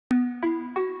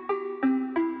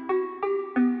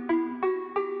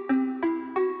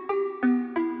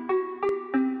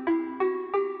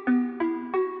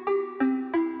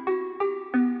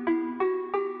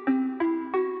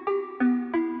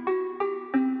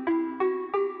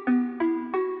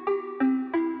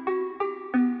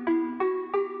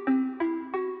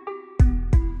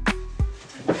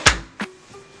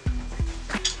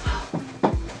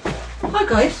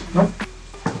guys,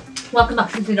 welcome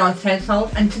back to the Nice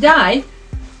Household, and today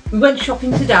we went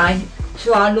shopping today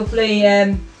to our lovely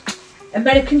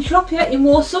American shop here in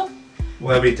Warsaw,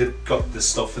 where we got the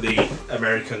stuff for the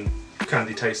American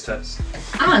candy taste test.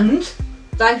 and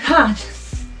they had,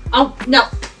 oh no,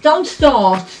 don't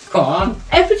start, Come on.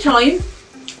 every time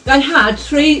they had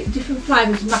 3 different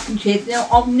flavours of mac and cheese. Now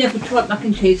I've never tried mac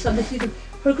and cheese, so this is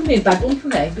probably going to be a bad one for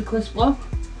me because, well,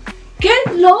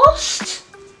 get lost!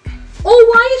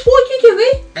 Always, what did you do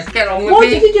it? Let's get on with Why it.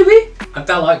 did you do it? I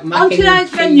don't like mac On and today's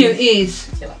cheese. menu is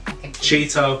Do you like mac and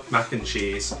cheese? Cheeto mac and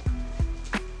cheese.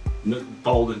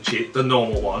 Bold and cheap, the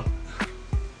normal one.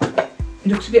 it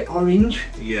looks a bit orange.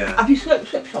 Yeah. Have you slip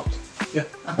shopped? Yeah.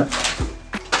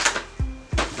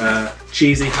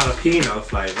 Cheesy jalapeno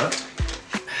flavour.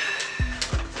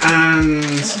 And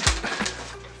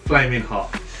flaming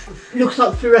hot. It looks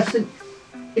like fluorescent.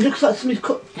 It looks like somebody's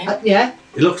cut. Yeah.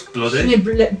 It looks bloody.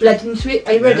 Somebody bled into it.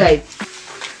 Are you ready?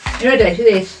 You ready for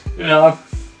this? Yeah.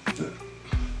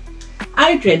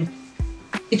 Adrian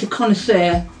is a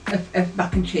connoisseur of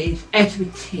mac and cheese out of a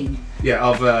tin. Yeah,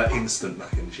 of instant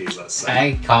mac and cheese, let's say.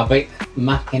 I can't beat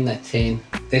mac in the tin.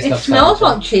 This It looks smells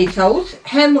like awesome. Cheetos.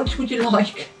 How much would you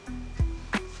like?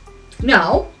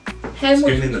 No. How much going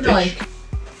would in the you dish. like?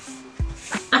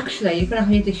 Actually, you're going to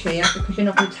have your dish here because you're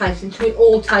not going to taste it until we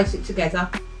all taste it together.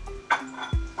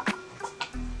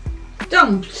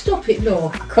 Don't stop it, Law.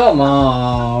 Come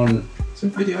on. It's a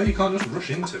video, you can't just rush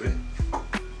into it.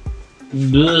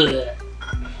 Blech.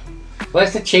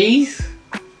 Where's the cheese?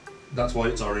 That's why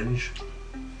it's orange.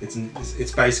 It's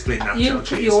basically nacho You put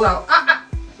cheese. your out.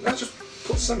 Let's just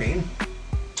put some in.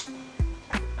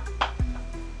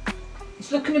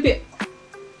 It's looking a bit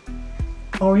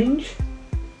orange.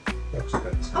 Looks a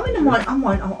bit. I mean, I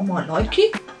might like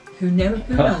it. Who knows?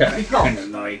 Who knows? It's Kind hot. of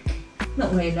like.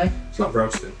 Not really. It's not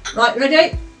roasting. Right,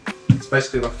 ready? It's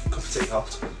basically like a cup of tea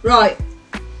hot. Right.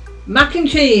 Mac and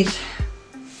cheese.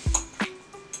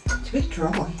 It's a bit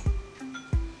dry.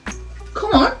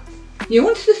 Come on. You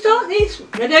wanted to start this?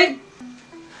 Ready?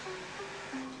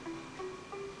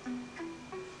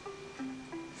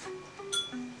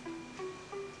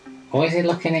 Why is he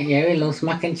looking at you? He loves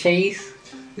mac and cheese.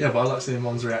 Yeah, but I like seeing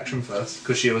Mom's reaction first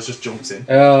because she always just jumps in.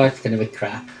 Oh, it's gonna be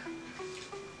crap.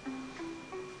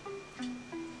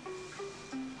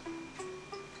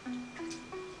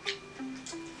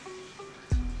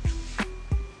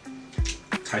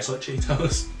 Tastes like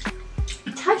Cheetos.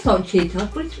 It tastes like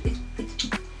Cheetos, but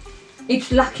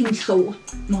it's lacking salt,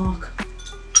 Mark.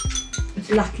 It's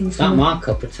lacking It's not salt. my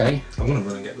cup of tea. I'm gonna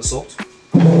run and get the salt.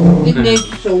 It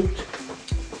needs salt.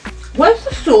 Where's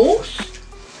the sauce?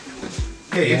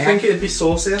 Yeah, you'd Yeah. think it'd be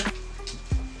saucier.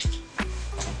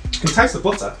 You can taste the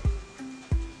butter.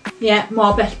 Yeah,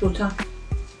 my best butter.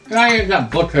 I use that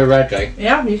butter ready.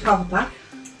 Yeah, I've used half a pack.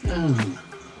 Mm.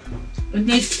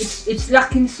 It's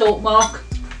lacking salt, Mark.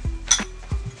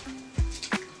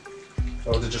 I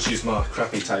would have just used my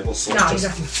crappy table salt. No, you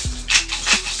just-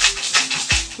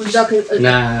 don't. Would you like a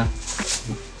Nah.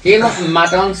 Do you look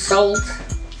mad on salt?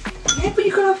 yeah, but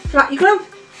you gotta have flat. You gotta have.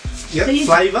 Yep, So you-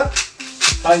 flavour.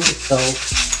 Find the salt.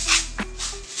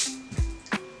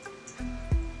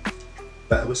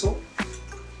 Better with salt.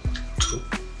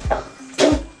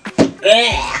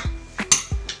 Ugh.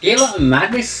 You look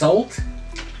mad with salt.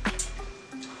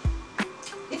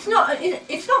 It's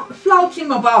not floating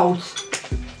my bowls.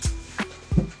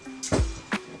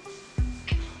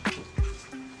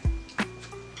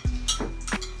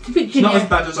 It's a bit It's not as generic.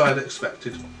 bad as I had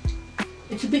expected.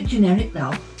 It's a bit generic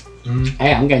now.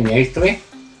 Hey, I'm getting used to it.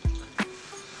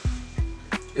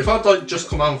 If I'd like just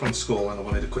come home from school and I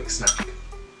wanted a quick snack,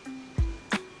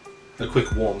 a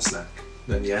quick warm snack,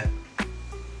 then yeah.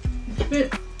 It's a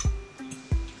bit.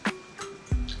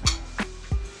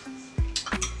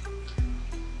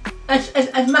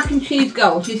 As mac and cheese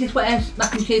goes, is this what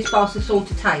mac and cheese supposed to sort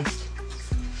of taste?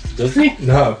 Does it?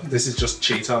 No, this is just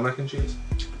Cheeto mac and cheese.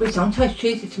 But it don't taste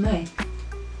cheesy to me.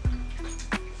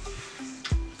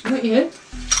 Not you?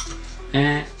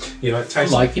 You know, it I'm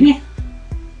tastes like liking it.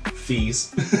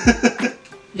 fees.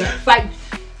 Yeah,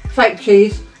 fake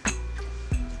cheese.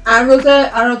 And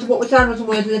what was our other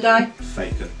word of the day?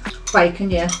 Bacon.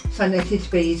 Bacon, yeah. So this is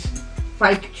bees.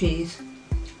 Fake cheese.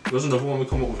 There was another one we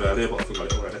come up with earlier, but I forgot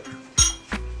it already.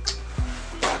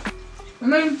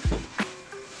 I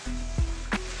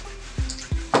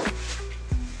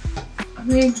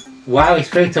mean, Wow, he's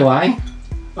threw it away.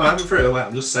 Oh, I haven't threw it away,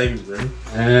 I'm just saving room.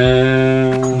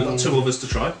 We've got 2 others to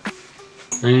try.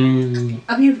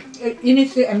 have you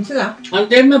need to empty that? I'm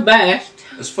doing my best.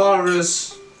 As far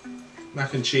as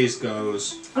mac and cheese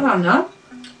goes, I don't know.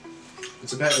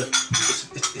 it's about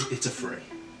it's a free.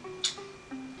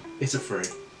 It's a 3.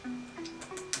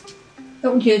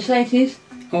 What would you say it is?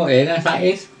 What are you going to say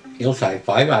it is? You'll say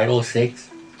 5, 8 or 6.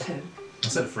 2. I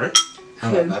said a 3.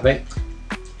 How about that bit?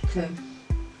 2.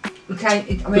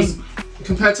 Okay, I mean...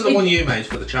 Compared to the one you made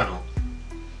for the channel,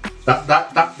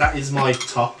 that is my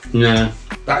top. No.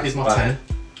 That is my 10.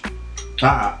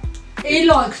 That. He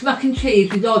likes mac and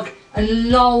cheese with like a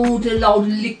load of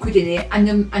liquid in it,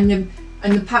 and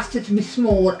the pasta to be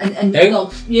small and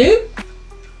like you,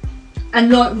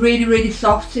 and like really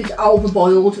soft. It's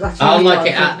overboiled. That's I really like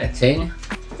it at the tin.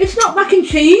 It's not mac and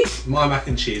cheese. My mac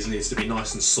and cheese needs to be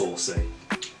nice and saucy.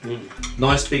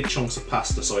 Nice big chunks of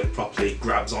pasta so it properly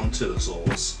grabs onto the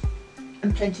sauce.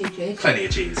 And plenty of cheese. Plenty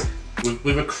of cheese.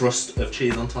 With a crust of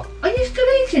cheese on top. Are you still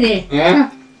eating it?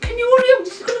 Yeah. Can you hurry up?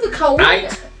 This is going to be cold.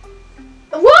 8.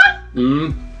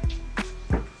 What?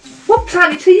 What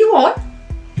planet are you on?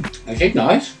 Is it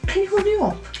nice? Can you hurry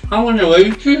up? I want to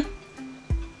eat it.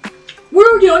 We're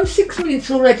already on 6 minutes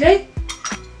already.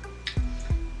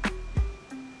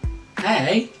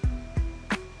 Hey.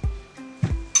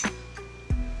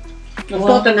 I've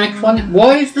got the next one.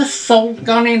 Why is the salt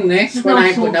gone in this There's when no I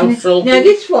put salt no in it. salt Now in?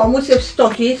 this one was the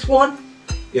stodgiest one.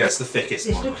 Yeah, it's the thickest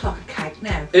This one. looks like a cake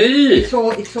now. Ew. It's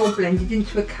all blended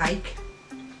into a cake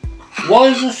Why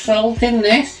is the salt in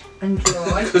this? and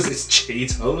dry. Because it's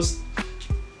Cheetos.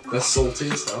 They're salty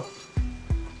as hell.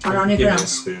 I don't Give even me know. a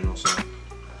spoon or something.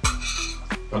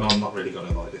 But no, I'm not really going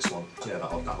to like this one. Yeah,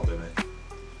 that'll do me.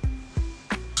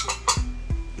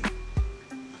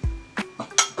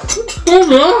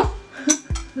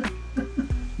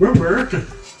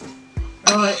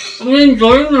 Right, I'm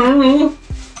enjoying it.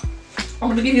 I'm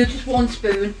going to give you just one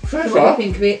spoon. Fair See what you enough.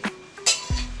 think of it.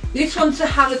 This one's a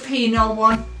jalapeno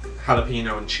one,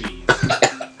 Jalapeno and cheese.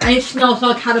 and it smells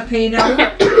like jalapeno.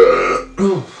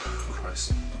 Oh,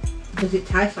 Christ. Does it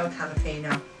taste like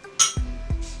jalapeno?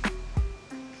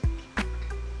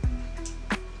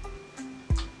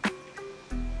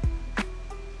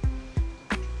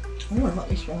 Oh, I like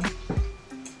this one.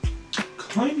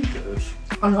 Kind of.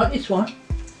 I like this one.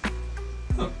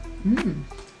 Oh. Mmm.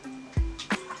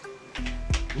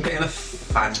 I'm getting a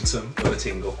phantom of a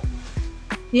tingle.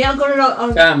 Yeah, I got it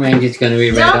on. That means it's going to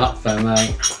be red No. hot for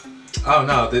me. Oh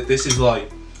no, this is like,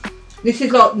 This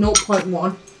is like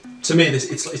 0.1. to me,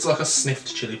 it's like a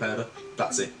sniffed chili powder.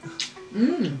 That's it.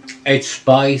 Mmm. It's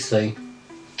spicy.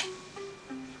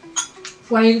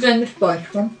 Where are you getting the spice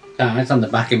from? Oh, it's on the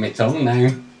back of my tongue now.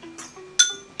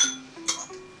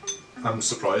 I'm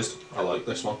surprised. I like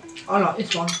this one. I like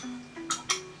this one.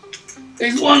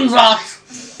 This one's hot.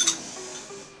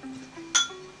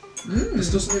 Mmm.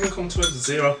 This doesn't even come to a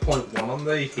 0.1 on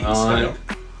the heat Alright. scale.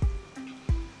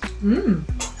 Mmm.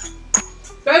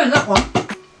 Better than that one.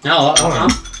 No,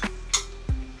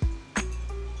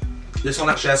 This one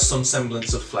actually has some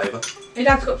semblance of flavour It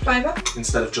has got flavour.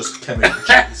 instead of just chemical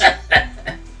cheese.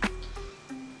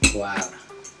 Wow.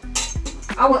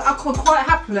 I could quite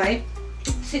happily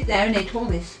sit there and eat all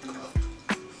this.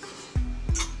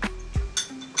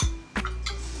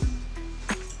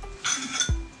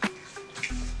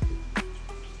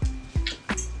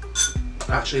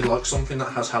 I actually like something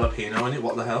that has jalapeno in it.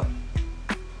 What the hell?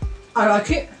 I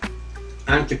like it.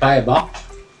 And to pay a box.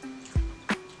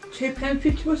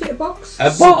 £2.50 was it a box?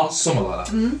 A box? Something like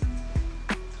that. Mm.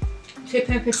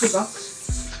 £2.50 a box.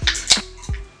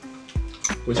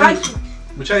 Which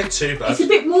ain't too bad. It's a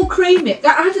bit more creamy.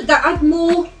 That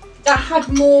had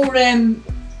more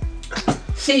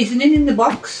seasoning in the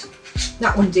box.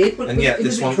 That one did, but And yet it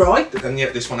was this a one, bit dry. and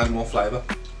yet this one had more flavour.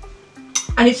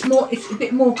 And it's a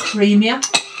bit more creamier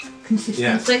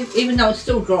consistency, even though it's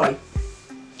still dry.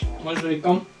 Where's it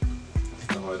gone?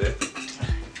 No idea.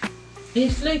 Are you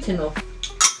sweet enough?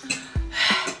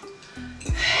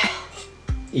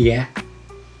 Yeah.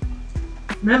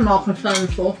 Remember, I can stand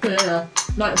and forth, yeah.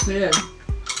 Like food.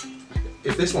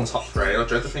 If this one's hot for 8, I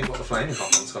dread to think what the flaming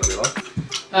hot one's going to be like.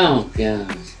 Oh,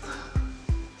 God.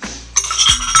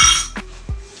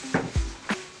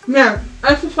 No,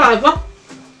 as for flavour.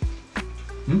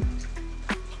 Hmm?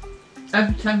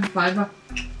 As for time for flavour.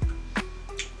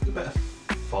 About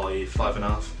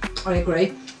 5.5. I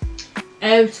agree.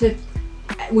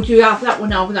 Would you have that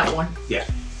one over that one? Yeah,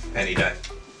 any day.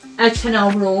 Out of 10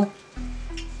 overall.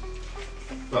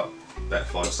 Well, about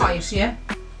 5, 6. 5, yeah.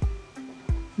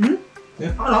 Hmm?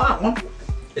 Yeah. I like that one.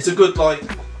 It's a good, like,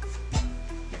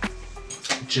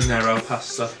 Gennaro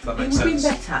pasta, if that It makes would have been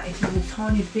sense. better if there was a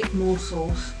tiny bit more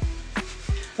sauce.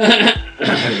 And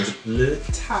it was a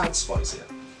little tad spicier.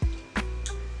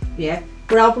 Yeah.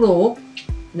 But overall,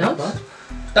 no. Not bad.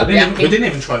 Stop We yanking. didn't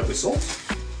even try it with salt.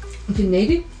 I didn't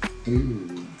need it.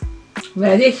 Mm.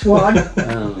 Well, this one.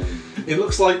 Oh. It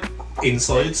looks like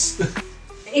insides.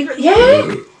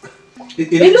 Yeah.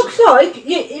 It looks like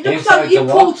Insides you of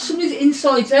what? pulled somebody's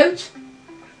insides out.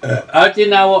 How do you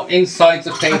know what insides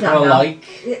of people don't are know. like?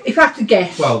 If I had to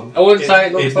guess. Well, I wouldn't say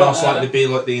it looks it'd like most that. likely be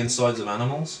like the insides of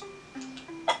animals.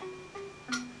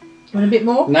 Want a bit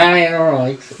more? Nah, you're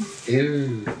alright.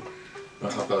 Ew.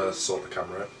 Right, I've got to sort the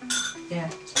camera out. Yeah.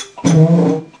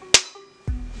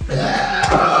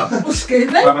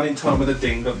 Excuse me. I'm having time with a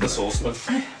ding of the saucepan.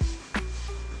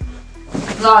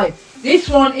 Right. This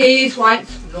one is white.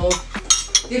 No.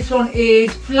 This one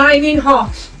is flaming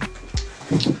hot.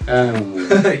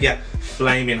 Yeah,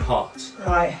 flaming hot.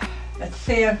 Right. Let's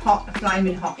see how hot the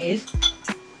flaming hot is.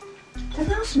 Does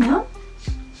that smell?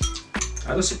 I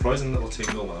had a surprising little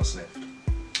tingle when I sniffed.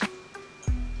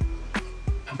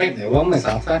 I think the one was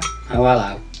hotter. Oh,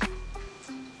 hello.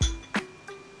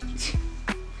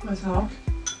 Smells hot.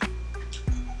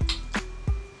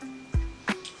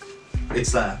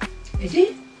 It's there. Is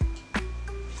it?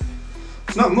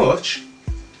 It's not much,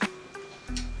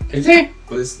 Is it?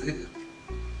 but it's.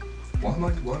 Why am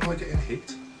I getting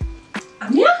heat?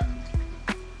 Am ya?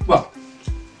 Well,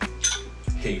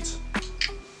 heat.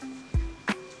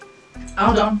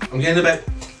 Hold on. I'm getting about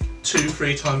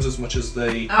 2-3 times as much as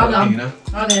the Hold on. jalapeno.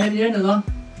 Hold on. You're another one.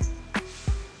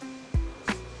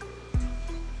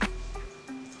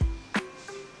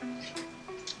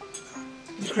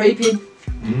 It's creepy.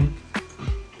 It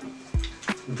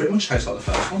pretty much tastes like the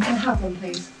first one. Can I have one,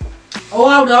 please? Oh,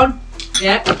 hold on.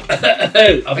 Yeah.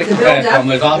 I think the first one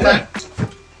was hotter.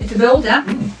 It's a builder.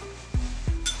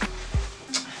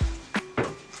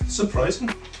 Surprising.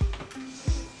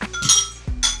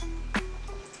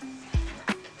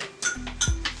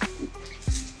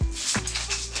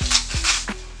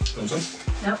 Want some?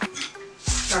 No.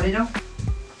 Sorry, no.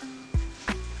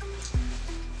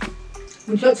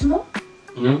 Would you like some more?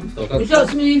 Still got Would you like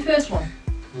some of the first one?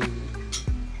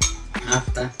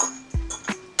 after.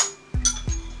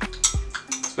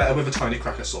 It's better with a tiny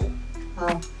crack of salt.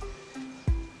 Oh.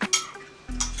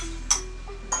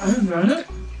 I don't know it.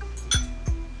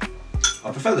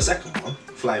 I prefer the second one,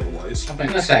 flavour-wise. I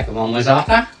think the second one was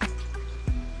hotter.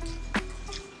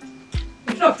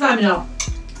 It's not flaming hot.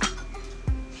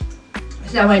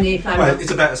 It's nowhere near flaming Well, hot.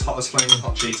 it's about as hot as flaming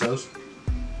hot Cheetos.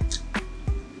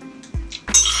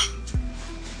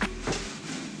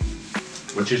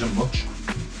 Which isn't much.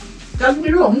 Don't get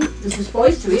me wrong, there's a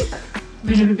spice to it.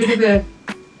 There's a bit of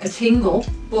a tingle,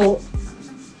 but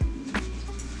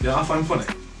Yeah, I find funny.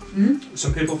 Hmm?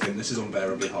 Some people think this is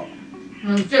unbearably hot.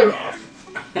 still,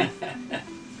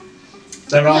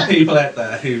 There are people out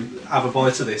there who have a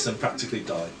bite of this and practically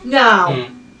die. no.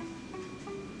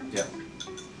 Yeah.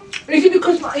 Is it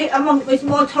because is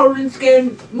my tolerance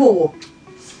going more?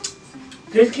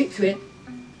 There's a kick to it.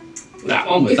 That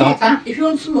one was hotter. If you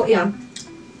want some more, yeah.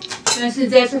 There's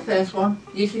the first one.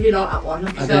 You said you like that one.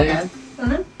 Knock I yourself do. out.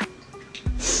 Mhm.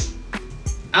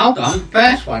 Hold on,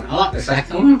 first one. I like the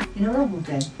second one. You know what I'm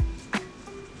doing?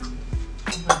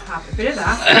 I'm going to have a bit of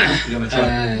that. You're gonna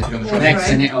try. You're gonna try.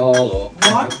 Mixing it all up.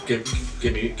 One.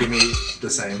 Give me the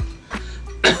same.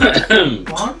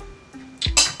 One.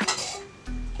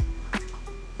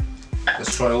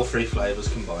 Let's try all three flavours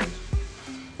combined.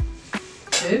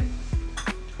 Two.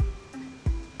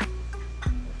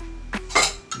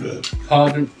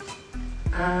 Pardon.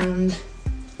 And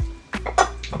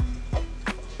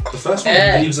The first one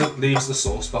Yeah. leaves the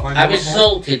sauce behind. Have a you lot more.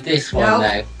 salted this one no.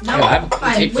 now? No. You have.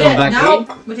 Fine. Tip We're- some back no. in.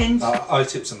 We're in. I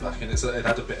tipped some back in. It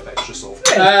had a bit of extra salt.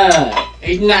 He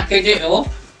knackered it up.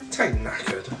 Take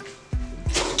knackered.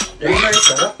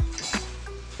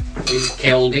 He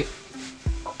killed it.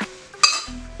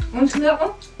 Want some of that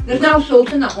one? There's no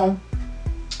salt in that one.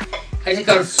 Has it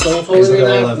got salt all He's in got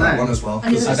all it? of that one as well.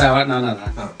 And I don't know, no.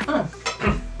 Oh.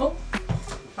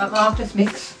 Right, well, I'll just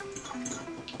mix.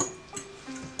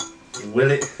 Will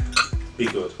it be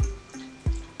good?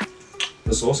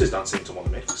 The sauces don't seem to want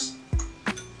to mix.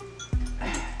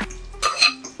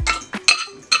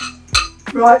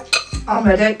 Right, I'm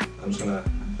ready. I'm just gonna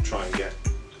try and get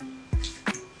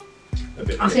a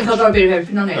bit. I of think each. I've got a bit of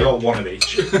everything on I here. got one of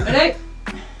each. Ready?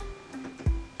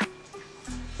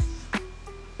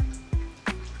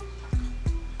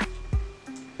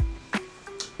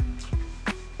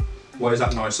 Why is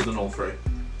that nicer than all three?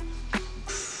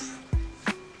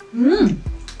 Mmm.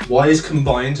 Why is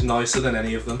combined nicer than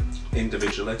any of them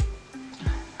individually?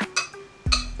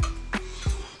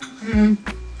 Mmm.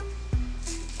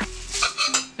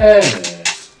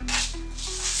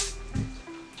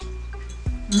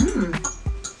 Mmm.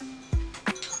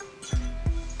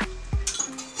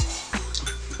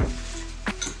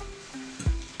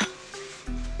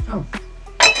 Oh.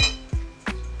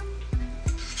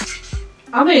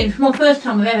 I mean, it's my first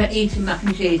time I've ever eaten mac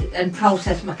and cheese and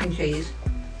processed mac and cheese.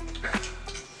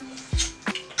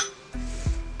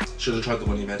 Should have tried the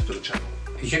one you made for the channel.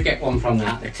 You should get one from the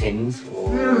tins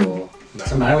or No.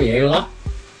 to marry you lot.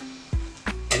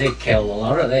 It'd kill a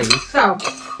lot of these. So,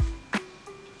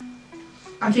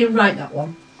 I didn't write that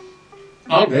one.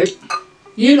 I did.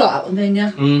 You like that one, didn't you?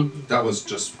 Mm. That was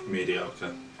just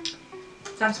mediocre.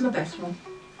 That's my best one.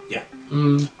 Yeah.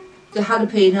 Mm. The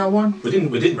jalapeno one. We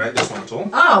didn't rate this one at all.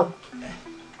 Oh,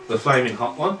 The flaming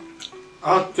hot one.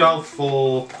 I'd go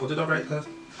for, what did I rate that?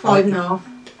 5.5.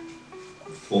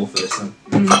 4 for this then.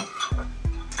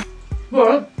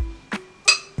 Well,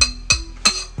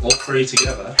 All 3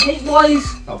 together. heat-wise,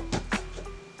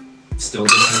 Still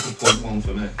didn't make a 0.1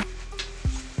 for me.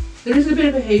 there is a bit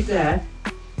of a heat there.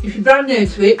 If you're brand new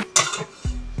to it,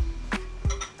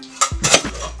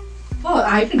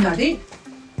 I can add it.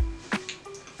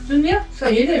 Didn't you? So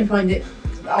you didn't find it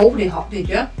overly hot, did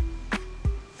you?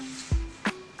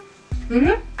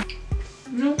 No.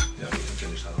 Yeah, we can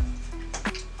finish that off.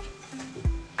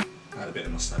 I had a bit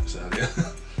of my snacks earlier.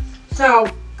 So,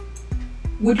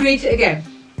 would you eat it again?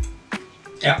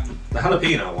 Yeah. The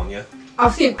jalapeno one, yeah. I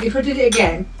think if I did it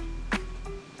again,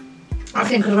 I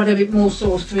think I'd have had a bit more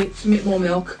sauce to it, some bit more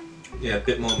milk. Yeah, a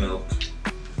bit more milk.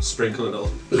 Sprinkle a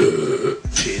little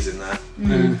cheese in there.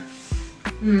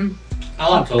 I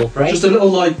like all three. Just a little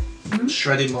like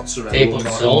shredded mozzarella People or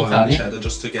like salt, mild haven't you? cheddar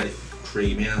just to get it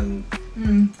creamy and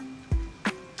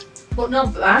But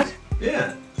not bad.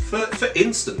 yeah. For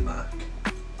instant mac,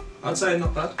 I'd say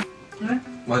not bad. Yeah.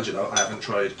 Mind you though, I haven't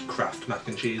tried Kraft mac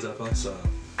and cheese ever, so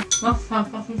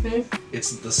Fucking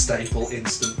it's the staple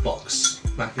instant box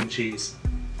mac and cheese.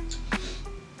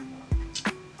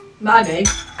 Maybe.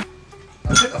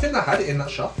 I think they had it in that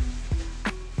shop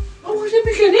Oh, was it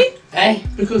beginning? Hey,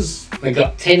 because we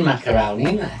got tin macaroni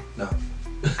in there. no.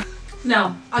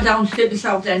 No, I don't strip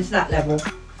myself down to that level.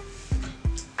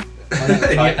 I never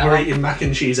And tried yet that we're one. eating mac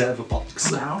and cheese out of a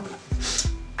box. No.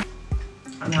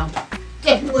 I know.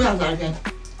 Definitely will have that again.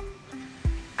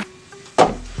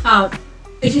 Oh,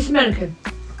 is this American?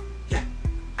 Yeah.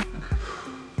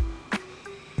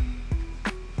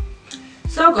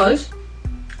 So guys,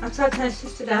 that's our taste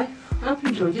this today. I hope you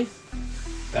enjoyed it.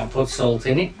 Don't put salt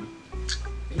in it.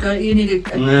 You need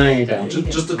a No, you don't.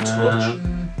 Just a touch.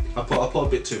 I put a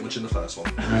bit too much in the first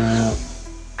one. No.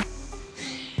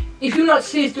 If you'd like to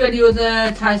see us do any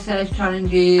other taste test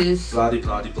challenges, Blah de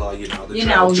blah de blah, you know the You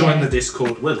drill. know, Join yeah. the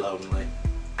Discord, we're lonely.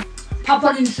 pop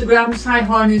on Instagram, say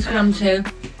hi on Instagram too.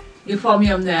 You'll follow me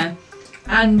on there.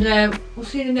 And we'll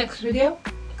see you in the next video.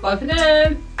 Bye for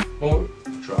now. Oh.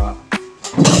 Try.